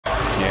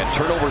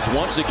Turnovers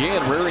once again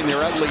rearing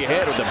their ugly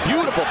head with a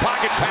beautiful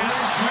pocket pass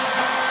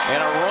and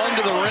a run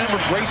to the rim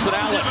from Grayson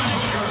Allen.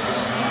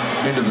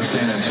 Into the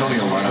San Antonio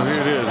lineup. Here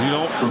it is. You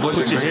don't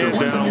put your head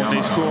down when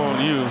they score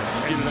on you.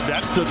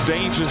 That's the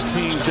dangerous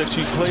teams that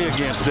you play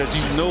against, that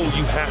you know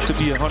you have to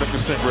be 100%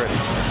 ready.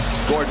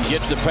 Gordon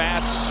gets the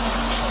pass,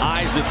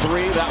 eyes the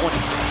three. That one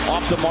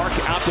off the mark,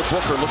 out to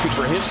Booker, looking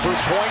for his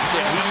first points,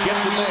 and he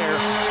gets him there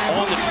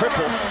on the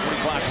triple.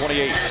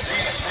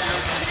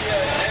 25-28.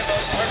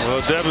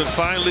 Well, Devin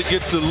finally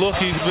gets the look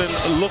he's been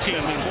looking.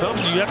 I mean,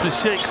 you have to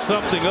shake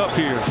something up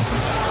here.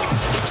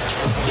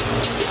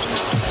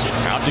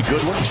 Out to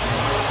Goodwin.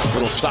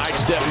 Little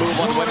sidestep move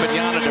on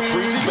Wembanyama to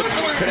Freezy, but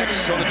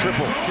connects on the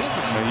triple.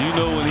 And you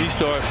know when he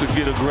starts to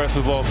get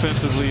aggressive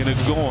offensively and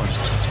it's going.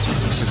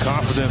 The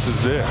confidence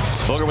is there.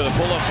 Booker with a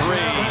pull-up three.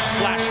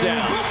 Splash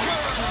down.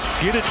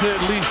 Get it to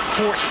at least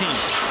 14.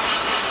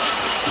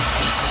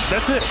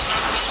 That's it.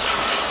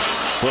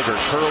 Booker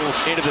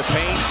curls into the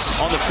paint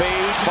on the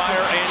fade,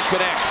 fire, and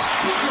connects.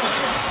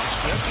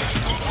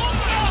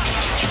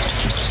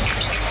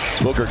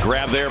 Booker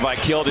grabbed there by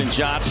Keldon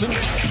Johnson.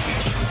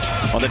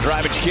 On the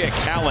drive and kick,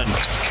 Allen,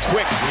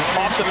 quick,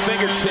 off the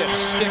fingertips,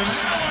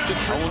 sticks.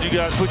 I want you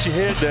guys to put your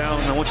head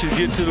down. I want you to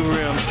get to the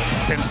rim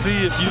and see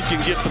if you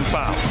can get some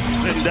fouls.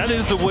 And that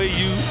is the way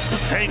you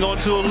hang on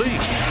to a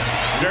lead.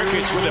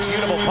 Nurkic with a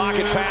beautiful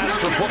pocket pass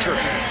for Booker.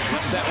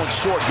 That one's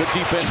short. Good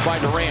defense by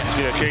Durant.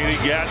 Yeah, KD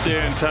got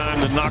there in time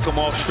to knock him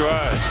off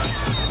stride.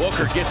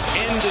 Booker gets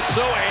into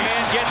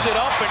Sohan, gets it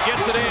up and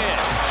gets it in.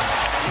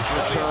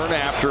 Return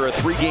after a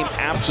 3-game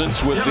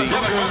absence with the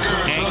ankle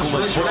and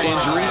foot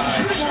injury.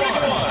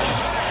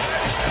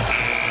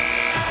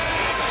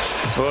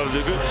 Well,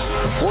 they're good.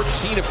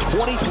 14 of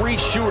 23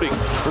 shooting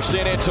for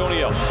San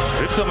Antonio.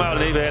 They've come out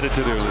and they've added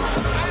to their lead.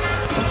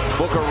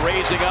 Booker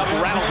raising up,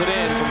 rattles it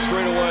in from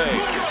straight away.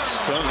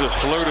 Suns have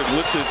flirted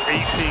with this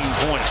 18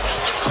 points.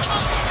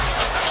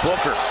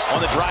 Booker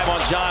on the drive on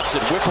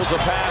Johnson. Whipples a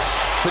pass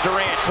to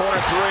Durant.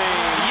 Corner three.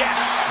 Yes!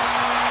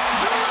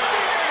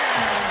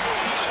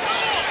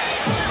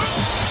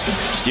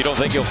 You don't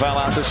think he'll foul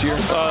out this year?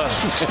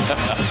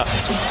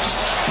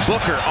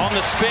 Booker on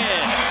the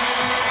spin.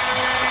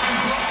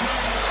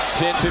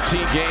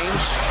 10-15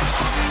 games.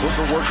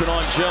 Booker working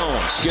on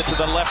Jones. Gets to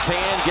the left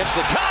hand, gets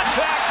the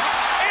contact,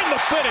 and the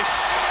finish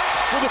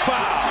with a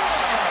foul.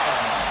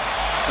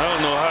 I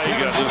don't know how he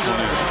got this one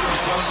in.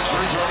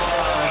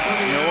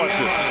 Now watch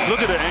this.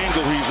 Look at the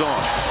angle he's on.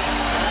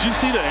 Did you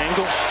see the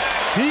angle?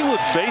 He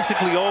was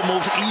basically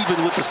almost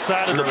even with the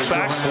side of the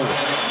backboard.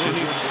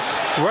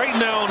 Right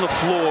now on the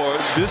floor,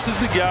 this is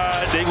the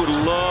guy they would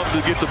love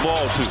to get the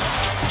ball to.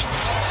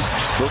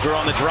 Booker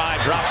on the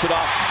drive, drops it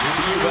off to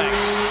Eubanks.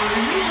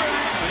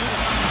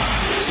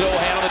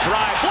 Sohan on the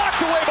drive,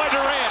 blocked away by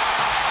Durant.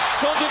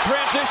 Suns in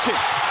transition.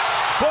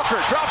 Booker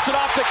drops it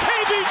off to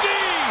KBD,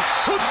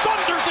 who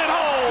thunders it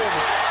home.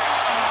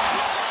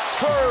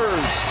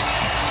 Spurs.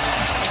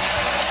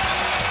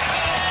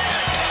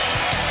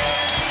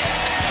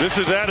 This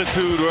is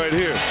attitude right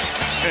here.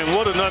 And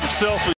what an unselfish